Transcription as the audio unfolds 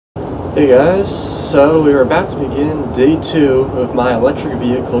Hey guys, so we are about to begin day 2 of my electric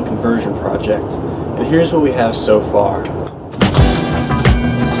vehicle conversion project, and here's what we have so far.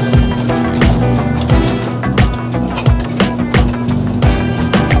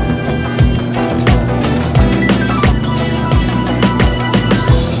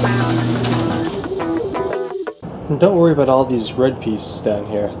 And don't worry about all these red pieces down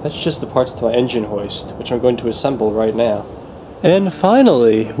here, that's just the parts to my engine hoist, which I'm going to assemble right now. And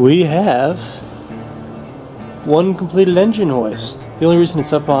finally, we have one completed engine hoist. The only reason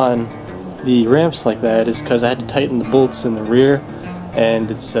it's up on the ramps like that is because I had to tighten the bolts in the rear, and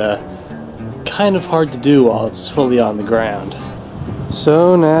it's kind of hard to do while it's fully on the ground.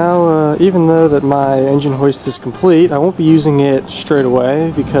 So now, even though that my engine hoist is complete, I won't be using it straight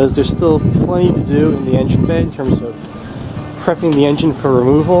away because there's still plenty to do in the engine bay in terms of prepping the engine for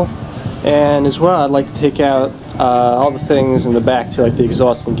removal. And as well, I'd like to take out all the things in the back to like the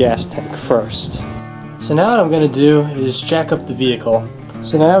exhaust and gas tank first. So now what I'm going to do is jack up the vehicle.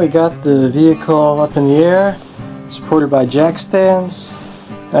 So now we got the vehicle up in the air, supported by jack stands,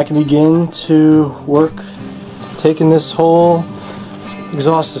 and I can begin to work taking this whole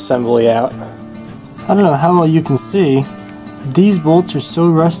exhaust assembly out. I don't know how well you can see, these bolts are so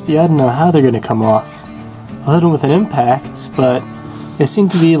rusty I don't know how they're going to come off. I hit them with an impact, but they seem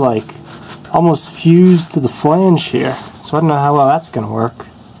to be like almost fused to the flange here, so I don't know how well that's going to work.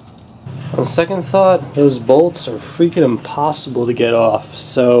 On second thought, those bolts are freaking impossible to get off,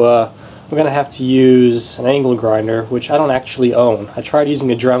 so I'm going to have to use an angle grinder, which I don't actually own. I tried using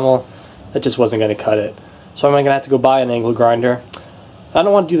a Dremel, that just wasn't going to cut it. So I'm going to have to go buy an angle grinder. I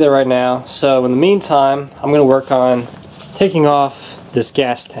don't want to do that right now, so in the meantime, I'm going to work on taking off this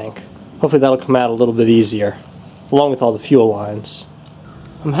gas tank. Hopefully that'll come out a little bit easier, along with all the fuel lines.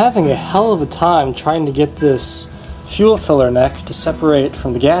 I'm having a hell of a time trying to get this fuel filler neck to separate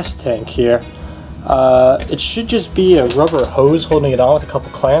from the gas tank here. It should just be a rubber hose holding it on with a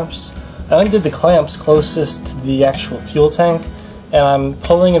couple clamps. I undid the clamps closest to the actual fuel tank, and I'm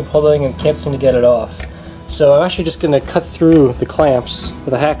pulling and pulling and can't seem to get it off. So I'm actually just going to cut through the clamps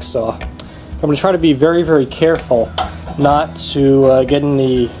with a hacksaw. I'm going to try to be very, very careful not to get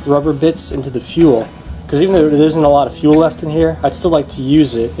any rubber bits into the fuel. Because even though there isn't a lot of fuel left in here, I'd still like to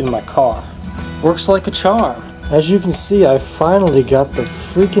use it in my car. Works like a charm. As you can see, I finally got the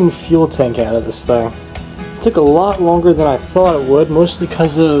freaking fuel tank out of this thing. It took a lot longer than I thought it would, mostly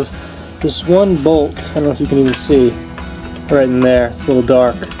because of this one bolt. I don't know if you can even see right in there, it's a little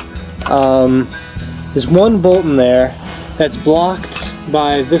dark. There's one bolt in there that's blocked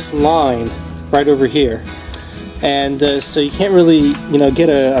by this line right over here. And so you can't really, get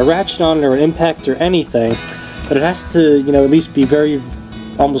a ratchet on it or an impact or anything, but it has to, at least be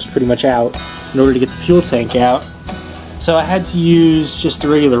almost pretty much out in order to get the fuel tank out. So I had to use just a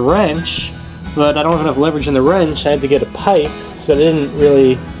regular wrench, but I don't have enough leverage in the wrench. I had to get a pipe, so I didn't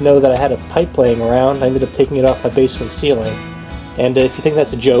really know that I had a pipe laying around. I ended up taking it off my basement ceiling. And if you think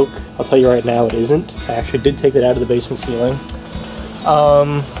that's a joke, I'll tell you right now it isn't. I actually did take it out of the basement ceiling.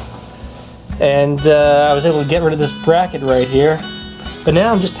 I was able to get rid of this bracket right here, but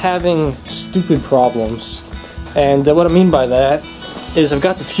now I'm just having stupid problems. And what I mean by that is I've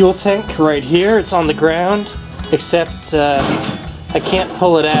got the fuel tank right here, it's on the ground, except I can't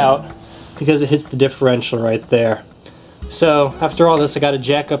pull it out because it hits the differential right there. So after all this, I got to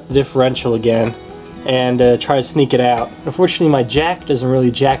jack up the differential again and try to sneak it out. Unfortunately, my jack doesn't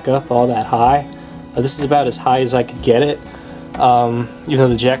really jack up all that high. This is about as high as I could get it. Even though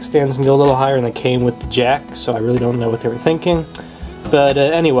the jack stands can go a little higher, and they came with the jack, so I really don't know what they were thinking. But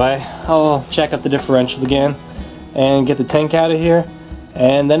anyway, I'll jack up the differential again and get the tank out of here,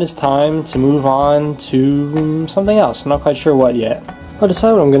 and then it's time to move on to something else. I'm not quite sure what yet. I'll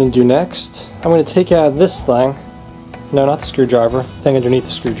decide what I'm going to do next. I'm going to take out this thing. No, not the screwdriver. The thing underneath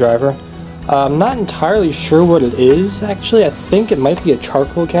the screwdriver. I'm not entirely sure what it is, actually. I think it might be a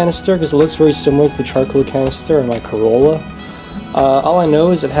charcoal canister, because it looks very similar to the charcoal canister in my Corolla. All I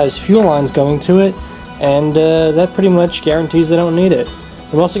know is it has fuel lines going to it, and that pretty much guarantees I don't need it.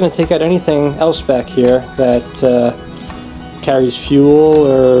 I'm also going to take out anything else back here that carries fuel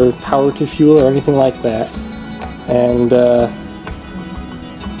or power to fuel or anything like that. And that'll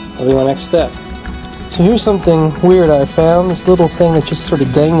be my next step. So here's something weird I found, this little thing that's just sort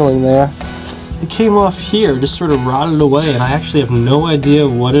of dangling there. It came off here, just sort of rotted away, and I actually have no idea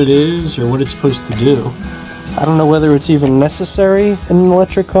what it is or what it's supposed to do. I don't know whether it's even necessary in an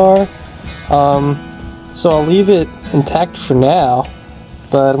electric car, so I'll leave it intact for now,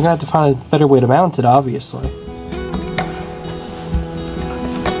 but I'm going to have to find a better way to mount it, obviously.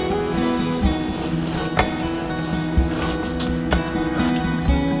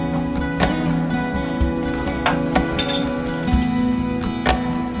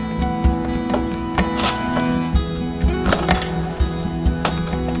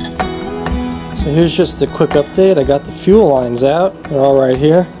 here's just a quick update. I got the fuel lines out. They're all right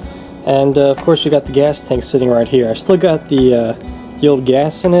here. And of course we got the gas tank sitting right here. I still got the old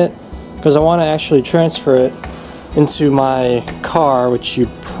gas in it because I want to actually transfer it into my car, which you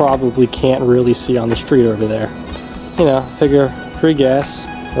probably can't really see on the street over there. You know, figure free gas,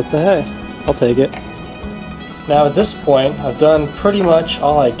 what the hey, I'll take it. Now at this point, I've done pretty much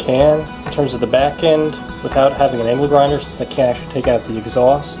all I can in terms of the back end without having an angle grinder, since I can't actually take out the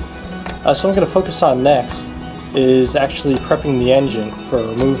exhaust. So what I'm going to focus on next is actually prepping the engine for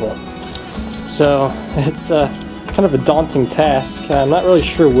removal. So it's kind of a daunting task. I'm not really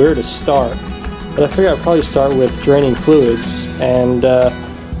sure where to start, but I figure I'd probably start with draining fluids and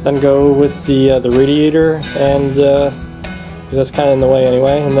then go with the radiator, and because that's kind of in the way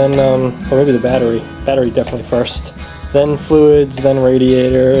anyway, and then or maybe the battery definitely first, then fluids, then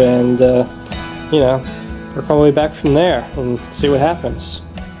radiator, and you know, work my way back from there and see what happens.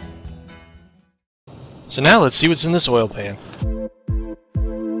 So now let's see what's in this oil pan.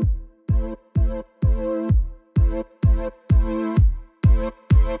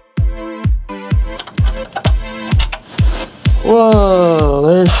 Whoa,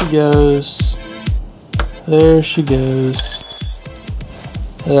 there she goes. There she goes.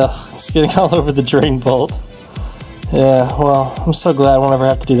 Ugh, it's getting all over the drain bolt. Yeah, well, I'm so glad I won't ever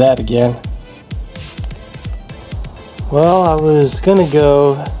have to do that again. Well, I was gonna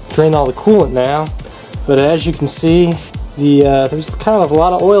go drain all the coolant now, but as you can see, there's kind of a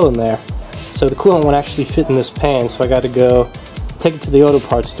lot of oil in there. So the coolant won't actually fit in this pan, so I gotta go take it to the auto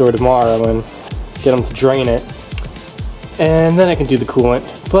parts store tomorrow and get them to drain it. And then I can do the coolant.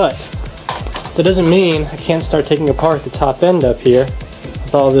 But that doesn't mean I can't start taking apart the top end up here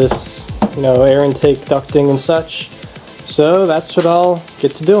with all this, you know, air intake ducting and such. So that's what I'll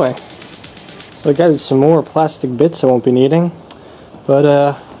get to doing. So I got some more plastic bits I won't be needing, but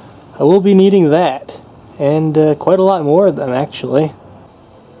I will be needing that, and quite a lot more of them actually.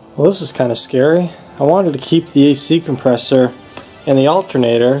 Well, this is kind of scary. I wanted to keep the AC compressor and the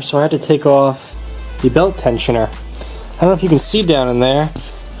alternator, so I had to take off the belt tensioner. I don't know if you can see down in there.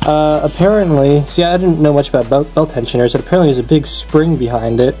 Apparently, see, I didn't know much about belt tensioners, but apparently there's a big spring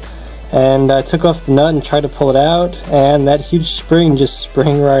behind it. And I took off the nut and tried to pull it out, and that huge spring just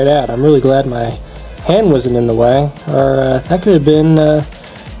sprang right out. I'm really glad my hand wasn't in the way, or that could have been a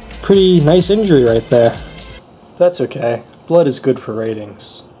pretty nice injury right there. That's okay. Blood is good for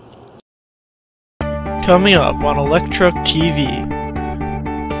ratings. Coming up on ElecTrukTV.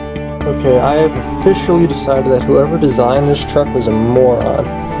 Okay, I have officially decided that whoever designed this truck was a moron.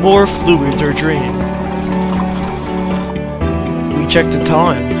 More fluids are drained. We check the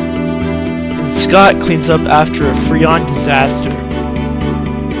time. And Scott cleans up after a Freon disaster.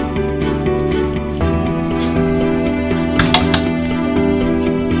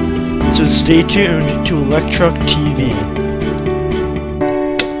 So stay tuned to ElecTrukTV.